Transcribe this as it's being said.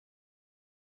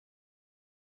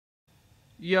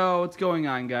Yo, what's going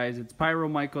on, guys? It's Pyro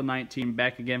Michael 19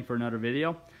 back again for another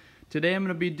video. Today I'm going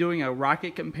to be doing a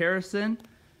rocket comparison.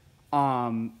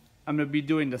 I'm going to be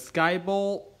doing the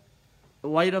Skybolt,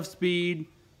 Light of Speed,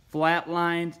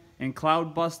 Flatlined, and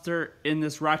Cloudbuster in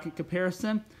this rocket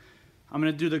comparison. I'm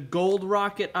going to do the gold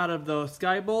rocket out of the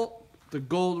Skybolt, the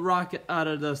gold rocket out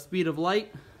of the Speed of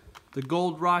Light, the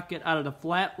gold rocket out of the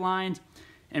Flatlined,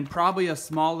 and probably a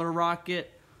smaller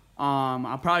rocket.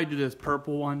 I'll probably do this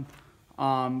purple one.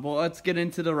 Well, let's get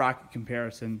into the rocket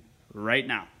comparison right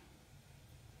now.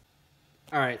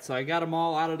 Alright, so I got them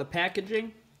all out of the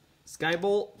packaging.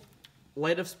 Skybolt,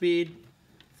 Light of Speed,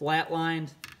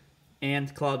 Flatlined,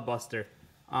 and Cloudbuster.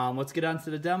 Let's get on to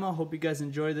the demo. Hope you guys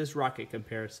enjoy this rocket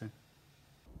comparison.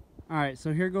 Alright,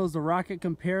 so here goes the rocket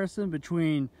comparison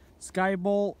between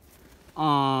Skybolt,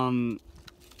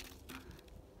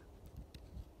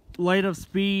 Light of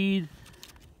Speed,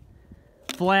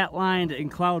 Flatlined,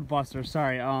 and Cloudbuster.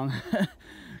 Sorry,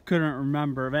 couldn't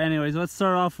remember. But anyways, let's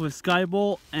start off with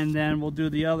Skybolt, and then we'll do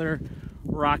the other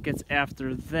rockets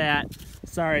after that.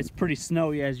 Sorry, it's pretty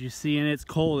snowy as you see, and it's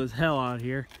cold as hell out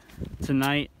here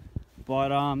tonight. But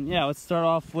yeah, let's start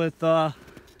off with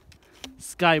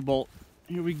Skybolt.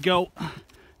 Here we go.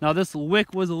 Now this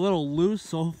wick was a little loose,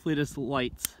 so hopefully this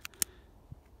lights.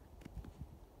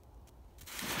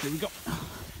 Here we go.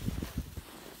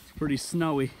 It's pretty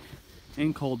snowy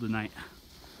and cold tonight.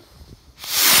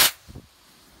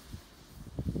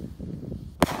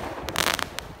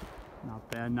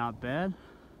 Not bad, not bad.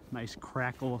 Nice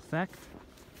crackle effect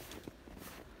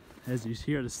as you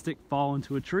hear the stick fall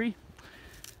into a tree.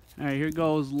 Alright, here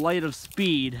goes Light of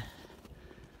Speed.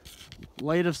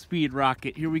 Light of Speed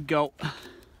rocket. Here we go.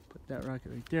 Put that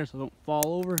rocket right there so it don't fall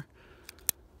over.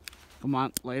 Come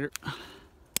on, lighter.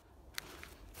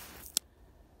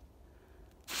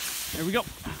 There we go.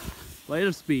 Light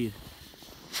of Speed.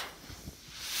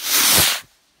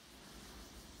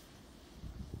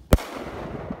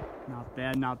 Not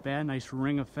bad, not bad. Nice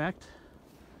ring effect.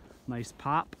 Nice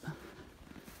pop.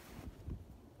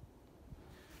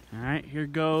 Alright, here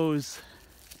goes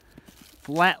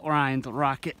Flatlined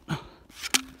rocket.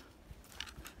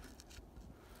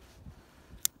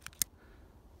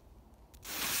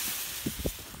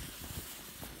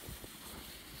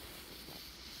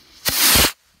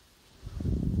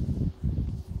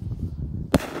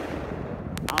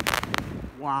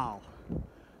 Wow,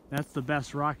 that's the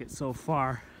best rocket so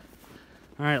far.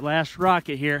 All right, last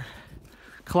rocket here,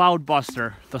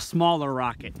 Cloudbuster, the smaller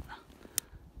rocket.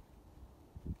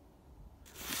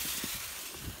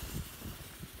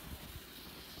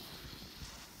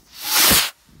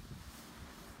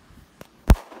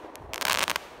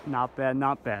 Not bad,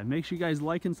 not bad. Make sure you guys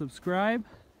like and subscribe,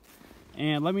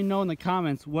 and let me know in the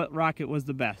comments what rocket was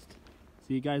the best.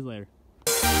 See you guys later.